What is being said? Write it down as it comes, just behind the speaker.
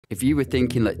If you were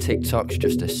thinking that TikTok's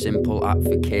just a simple app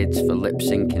for kids for lip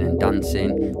syncing and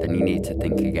dancing, then you need to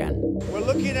think again. We're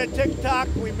looking at TikTok.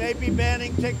 We may be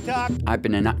banning TikTok. I've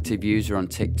been an active user on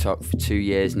TikTok for 2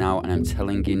 years now, and I'm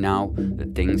telling you now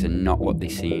that things are not what they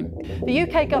seem. The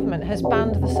UK government has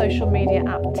banned the social media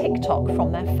app TikTok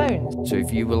from their phones. So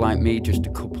if you were like me just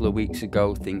a couple of weeks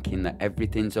ago thinking that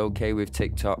everything's okay with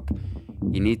TikTok,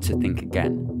 you need to think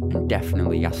again and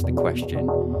definitely ask the question,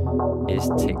 is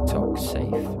TikTok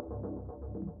safe?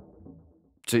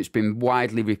 So it's been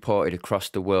widely reported across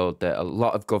the world that a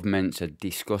lot of governments are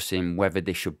discussing whether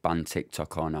they should ban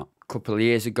TikTok or not. A couple of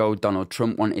years ago, Donald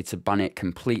Trump wanted to ban it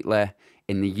completely.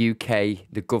 In the UK,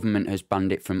 the government has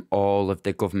banned it from all of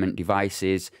the government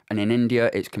devices. And in India,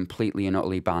 it's completely and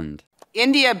utterly banned.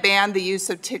 India banned the use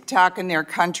of TikTok in their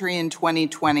country in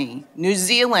 2020. New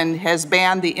Zealand has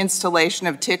banned the installation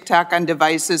of TikTok on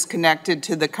devices connected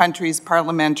to the country's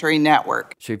parliamentary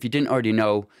network. So if you didn't already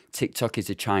know, TikTok is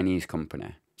a Chinese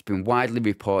company. It's been widely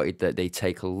reported that they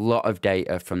take a lot of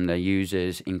data from their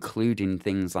users, including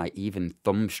things like even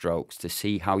thumb strokes, to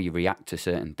see how you react to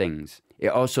certain things. It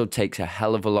also takes a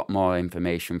hell of a lot more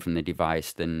information from the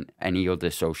device than any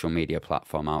other social media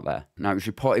platform out there. Now, it was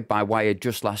reported by Wired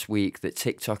just last week that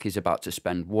TikTok is about to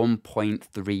spend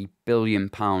 £1.3 billion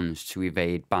to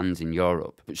evade bans in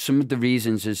Europe. But some of the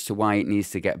reasons as to why it needs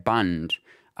to get banned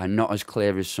are not as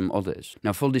clear as some others.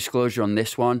 Now, full disclosure on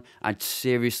this one, I'd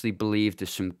seriously believe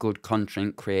there's some good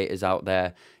content creators out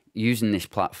there using this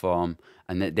platform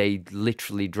and that they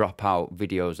literally drop out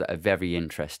videos that are very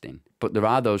interesting. But there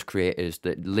are those creators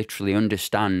that literally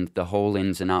understand the whole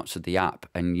ins and outs of the app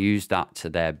and use that to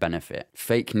their benefit.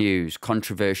 Fake news,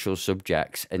 controversial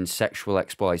subjects, and sexual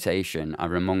exploitation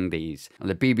are among these. And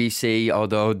the BBC,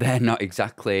 although they're not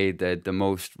exactly the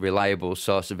most reliable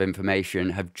source of information,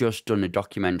 have just done a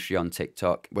documentary on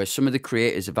TikTok where some of the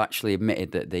creators have actually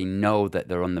admitted that they know that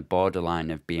they're on the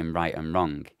borderline of being right and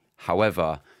wrong.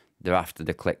 However, they're after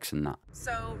the clicks and that.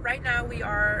 So right now we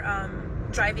are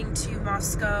driving to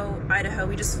Moscow, Idaho.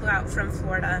 We just flew out from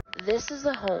Florida. This is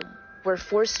the home where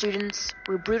 4 students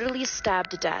were brutally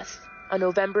stabbed to death on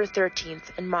November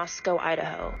 13th in Moscow,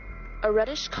 Idaho. A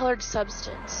reddish-colored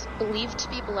substance, believed to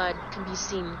be blood, can be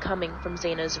seen coming from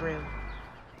Zaina's room.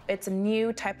 It's a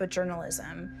new type of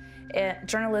journalism.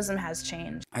 Journalism has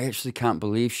changed. I actually can't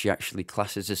believe she actually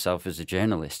classes herself as a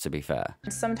journalist, to be fair.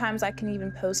 Sometimes I can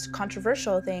even post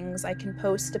controversial things. I can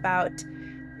post about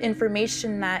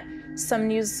information that some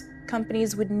news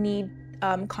companies would need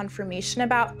confirmation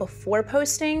about before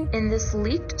posting. In this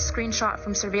leaked screenshot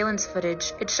from surveillance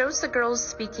footage, it shows the girls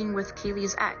speaking with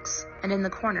Kaylee's ex, and in the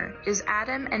corner is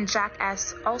Adam and Jack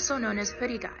S., also known as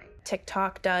Hoodie Guy.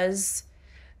 TikTok does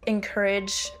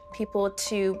encourage people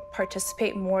to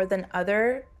participate more than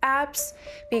other apps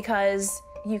because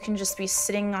you can just be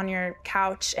sitting on your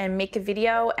couch and make a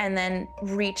video and then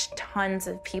reach tons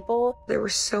of people. There were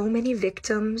so many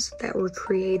victims that were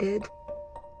created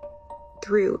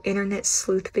through internet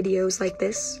sleuth videos like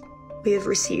this. We have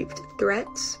received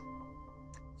threats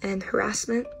and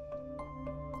harassment,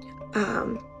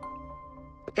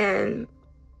 and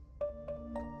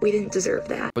we didn't deserve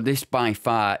that. But this by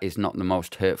far is not the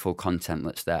most hurtful content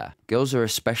that's there. Girls are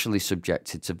especially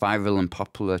subjected to viral and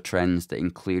popular trends that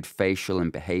include facial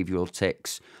and behavioural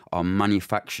tics or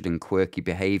manufactured and quirky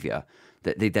behaviour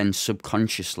that they then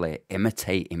subconsciously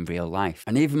imitate in real life.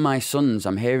 And even my sons,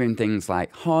 I'm hearing things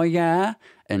like, oh yeah,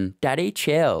 and daddy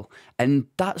chill. And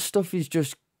that stuff is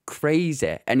just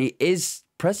crazy. And it is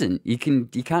present. You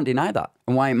can't deny that.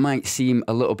 And while it might seem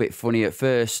a little bit funny at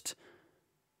first,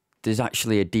 there's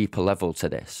actually a deeper level to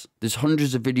this. There's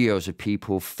hundreds of videos of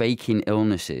people faking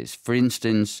illnesses. For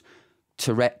instance,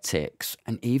 Tourette tics,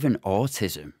 and even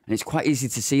autism. And it's quite easy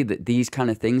to see that these kind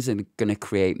of things are going to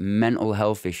create mental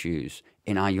health issues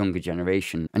in our younger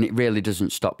generation. And it really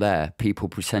doesn't stop there. People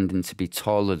pretending to be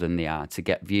taller than they are to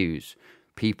get views.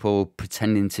 People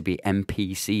pretending to be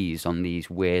NPCs on these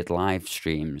weird live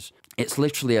streams. It's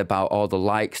literally about all the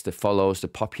likes, the follows, the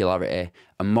popularity,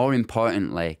 and more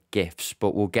importantly, gifts.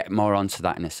 But we'll get more onto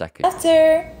that in a second.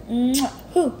 After,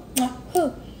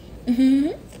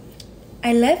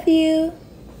 I love you.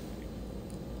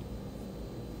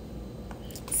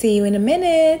 See you in a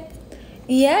minute.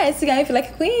 Yes, you're gonna feel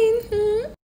like a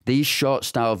queen. These short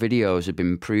style videos have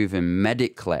been proven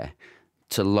medically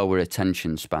to lower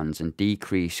attention spans and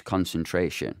decrease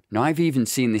concentration. Now, I've even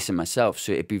seen this in myself,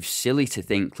 so it'd be silly to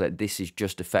think that this is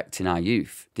just affecting our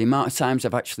youth. The amount of times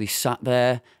I've actually sat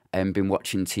there and been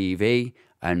watching TV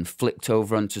and flicked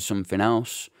over onto something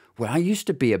else, where I used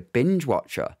to be a binge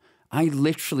watcher. I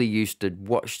literally used to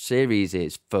watch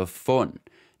series for fun.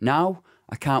 Now,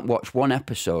 I can't watch one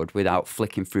episode without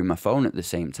flicking through my phone at the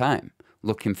same time,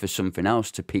 looking for something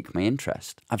else to pique my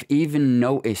interest. I've even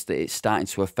noticed that it's starting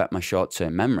to affect my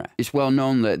short-term memory. It's well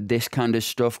known that this kind of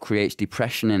stuff creates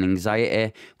depression and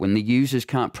anxiety when the users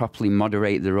can't properly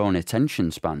moderate their own attention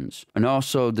spans. And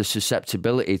also the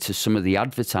susceptibility to some of the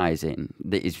advertising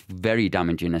that is very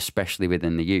damaging, especially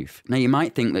within the youth. Now, you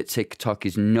might think that TikTok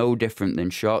is no different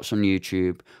than Shorts on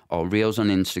YouTube or Reels on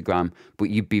Instagram, but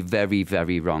you'd be very,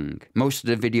 very wrong. Most of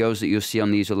the videos that you'll see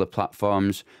on these other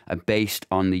platforms are based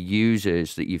on the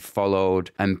users that you've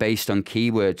followed and based on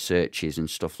keyword searches and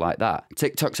stuff like that.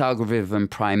 TikTok's algorithm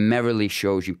primarily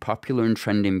shows you popular and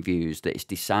trending views that it's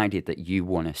decided that you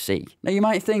want to see. Now, you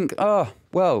might think, oh,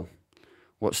 well,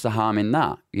 what's the harm in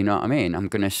that? You know what I mean? I'm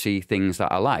going to see things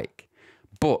that I like.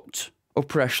 But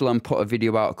Upper Echelon put a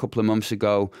video out a couple of months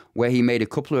ago where he made a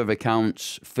couple of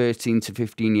accounts, 13 to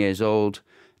 15 years old.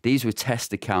 These were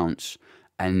test accounts,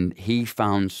 and he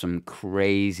found some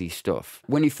crazy stuff.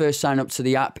 When you first sign up to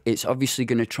the app, it's obviously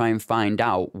going to try and find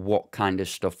out what kind of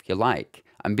stuff you like.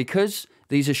 And because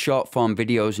these are short form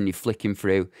videos and you're flicking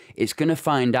through, it's going to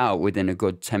find out within a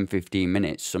good 10-15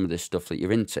 minutes some of the stuff that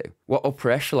you're into. What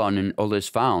Upper Echelon and others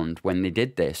found when they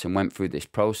did this and went through this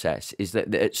process is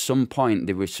that at some point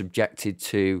they were subjected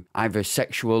to either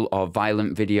sexual or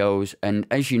violent videos. And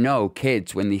as you know,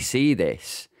 kids, when they see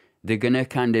this, they're going to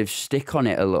kind of stick on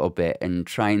it a little bit and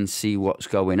try and see what's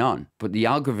going on. But the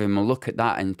algorithm will look at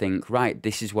that and think, right,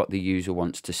 this is what the user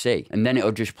wants to see. And then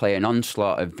it'll just play an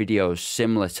onslaught of videos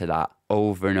similar to that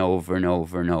over and over and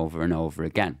over and over and over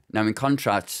again. Now, in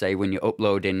contrast, say when you're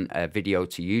uploading a video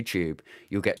to YouTube,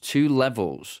 you'll get 2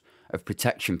 levels of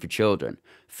protection for children.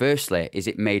 Firstly, is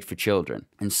it made for children?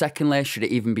 And secondly, should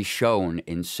it even be shown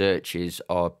in searches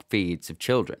or feeds of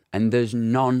children? And there's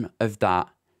none of that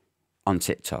on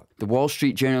TikTok. The Wall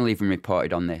Street Journal even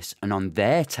reported on this, and on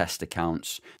their test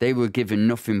accounts, they were given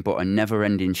nothing but a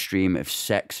never-ending stream of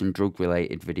sex and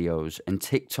drug-related videos, and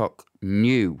TikTok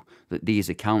knew that these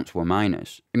accounts were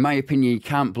minors. In my opinion, you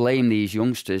can't blame these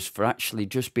youngsters for actually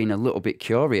just being a little bit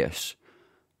curious.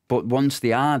 But once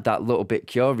they are that little bit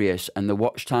curious and the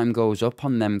watch time goes up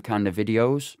on them kind of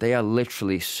videos, they are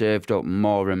literally served up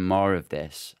more and more of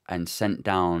this and sent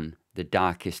down the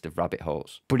darkest of rabbit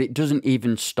holes. But it doesn't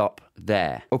even stop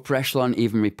there. Upper Echelon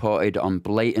even reported on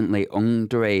blatantly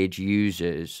underage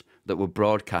users that were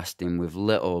broadcasting with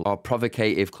little or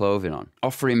provocative clothing on,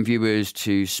 offering viewers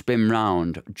to spin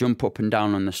round, jump up and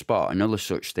down on the spot and other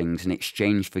such things in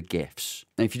exchange for gifts.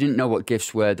 And if you didn't know what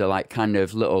gifts were, they're like kind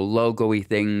of little logo-y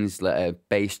things that are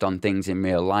based on things in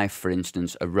real life, for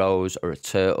instance, a rose or a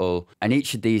turtle, and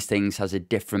each of these things has a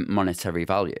different monetary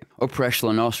value. Upper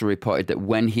Echelon also reported that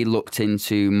when he looked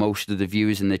into most of the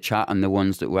viewers in the chat and the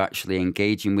ones that were actually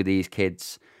engaging with these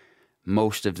kids,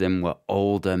 most of them were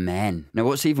older men. Now,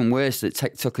 what's even worse is that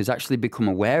TikTok has actually become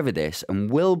aware of this and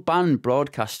will ban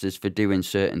broadcasters for doing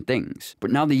certain things.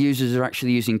 But now the users are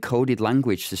actually using coded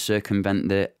language to circumvent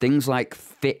the things like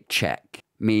fit check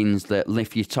means that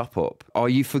lift your top up or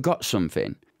you forgot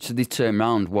something. So they turn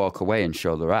around, walk away and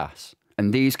show their ass.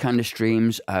 And these kind of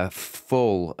streams are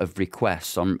full of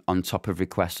requests on top of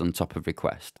requests on top of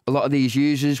requests. A lot of these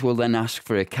users will then ask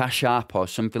for a Cash App or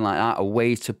something like that, a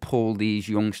way to pull these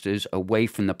youngsters away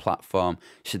from the platform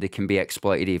so they can be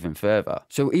exploited even further.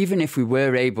 So even if we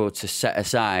were able to set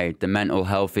aside the mental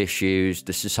health issues,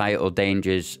 the societal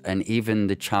dangers, and even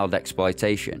the child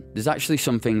exploitation, there's actually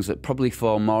some things that probably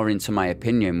fall more into my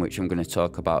opinion, which I'm going to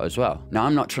talk about as well. Now,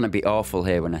 I'm not trying to be awful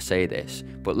here when I say this,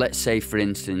 but let's say, for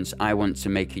instance, I want to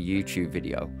make a YouTube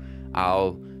video.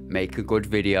 I'll make a good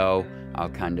video, I'll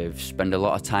kind of spend a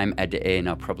lot of time editing,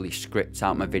 I'll probably script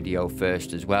out my video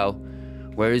first as well.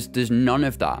 Whereas there's none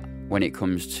of that when it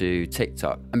comes to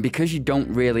TikTok. And because you don't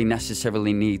really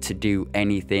necessarily need to do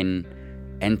anything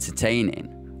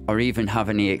entertaining or even have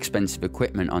any expensive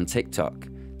equipment on TikTok,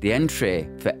 the entry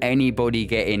for anybody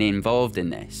getting involved in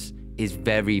this is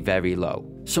very, very low.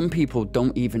 Some people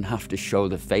don't even have to show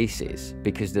their faces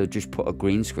because they'll just put a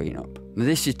green screen up. Now,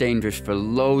 this is dangerous for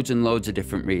loads and loads of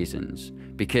different reasons.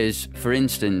 Because, for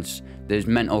instance, there's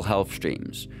mental health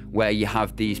streams where you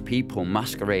have these people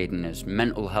masquerading as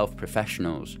mental health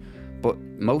professionals, but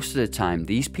most of the time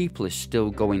these people are still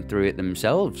going through it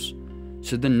themselves.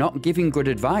 So they're not giving good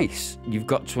advice. You've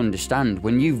got to understand,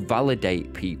 when you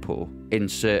validate people in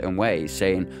certain ways,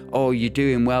 saying, oh, you're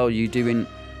doing well, you're doing...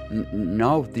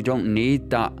 No, they don't need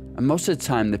that. And most of the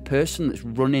time, the person that's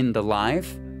running the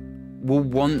live will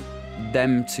want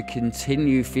them to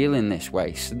continue feeling this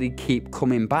way, so they keep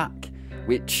coming back,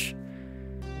 which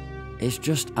It's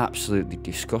just absolutely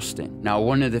disgusting. Now,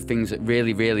 one of the things that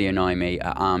really annoy me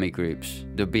are army groups.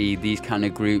 There'll be these kind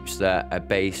of groups that are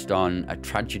based on a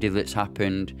tragedy that's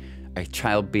happened, a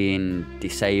child being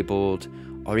disabled,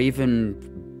 or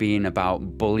even being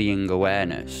about bullying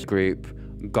awareness. Group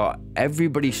got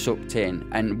everybody sucked in,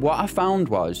 and what I found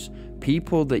was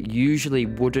people that usually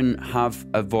wouldn't have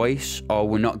a voice or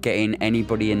were not getting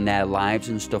anybody in their lives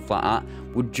and stuff like that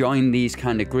would join these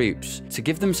kind of groups to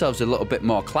give themselves a little bit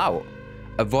more clout,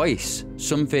 a voice,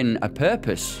 something, a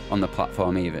purpose on the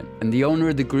platform even. And the owner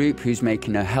of the group, who's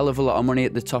making a hell of a lot of money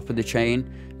at the top of the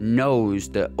chain, knows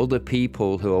that other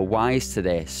people who are wise to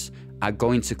this are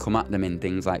going to come at them in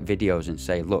things like videos and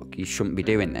say, look, you shouldn't be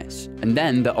doing this. And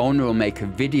then the owner will make a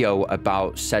video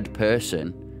about said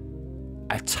person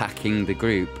attacking the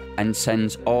group and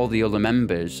sends all the other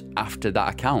members after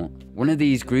that account. One of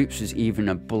these groups is even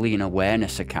a bullying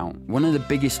awareness account. One of the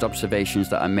biggest observations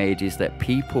that I made is that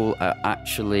people are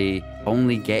actually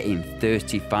only getting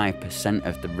 35%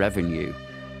 of the revenue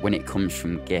when it comes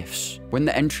from gifts. When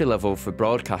the entry level for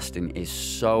broadcasting is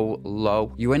so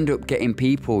low, you end up getting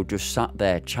people just sat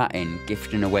there chatting,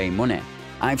 gifting away money.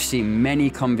 I've seen many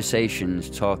conversations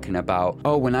talking about,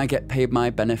 oh, when I get paid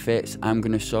my benefits, I'm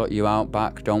gonna sort you out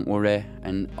back, don't worry,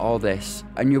 and all this.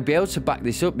 And you'll be able to back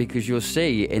this up because you'll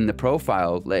see in the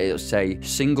profile that it'll say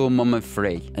single mum of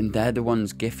 3, and they're the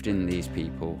ones gifting these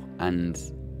people, and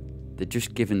they're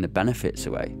just giving the benefits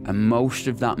away. And most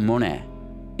of that money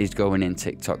is going in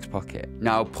TikTok's pocket.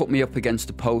 Now, put me up against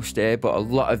a post here, but a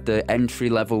lot of the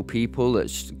entry-level people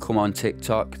that's come on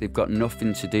TikTok, they've got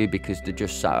nothing to do because they're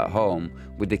just sat at home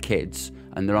with the kids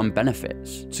and they're on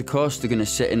benefits. So of course they're gonna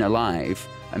sit in a live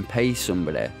and pay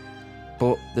somebody,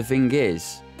 but the thing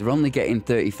is, they're only getting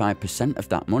 35% of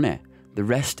that money. The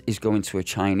rest is going to a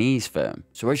Chinese firm.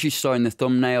 So as you saw in the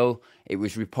thumbnail, it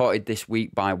was reported this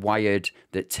week by Wired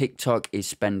that TikTok is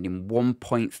spending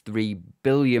 £1.3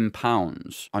 billion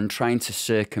on trying to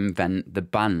circumvent the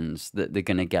bans that they're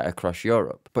going to get across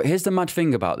Europe. But here's the mad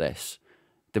thing about this.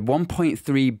 The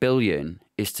 $1.3 billion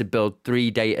is to build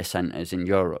 3 data centers in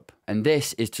Europe. And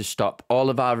this is to stop all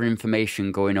of our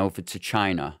information going over to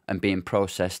China and being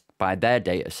processed by their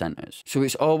data centers. So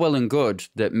it's all well and good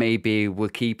that maybe we're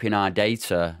keeping our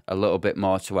data a little bit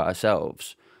more to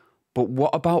ourselves. But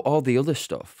what about all the other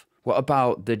stuff? What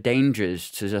about the dangers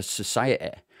to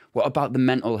society? What about the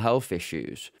mental health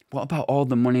issues? What about all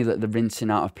the money that they're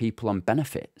rinsing out of people on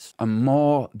benefits? And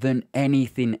more than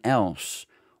anything else,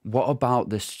 what about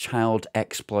this child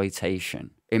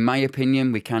exploitation? In my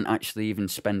opinion, we can't actually even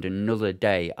spend another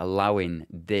day allowing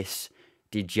this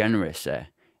degeneracy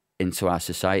into our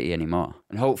society anymore.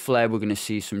 And hopefully we're going to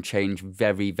see some change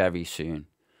very soon.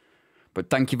 But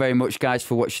thank you very much, guys,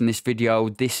 for watching this video.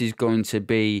 This is going to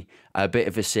be a bit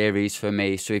of a series for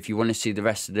me. So if you want to see the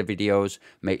rest of the videos,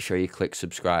 make sure you click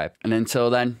subscribe. And until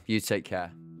then, you take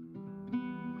care.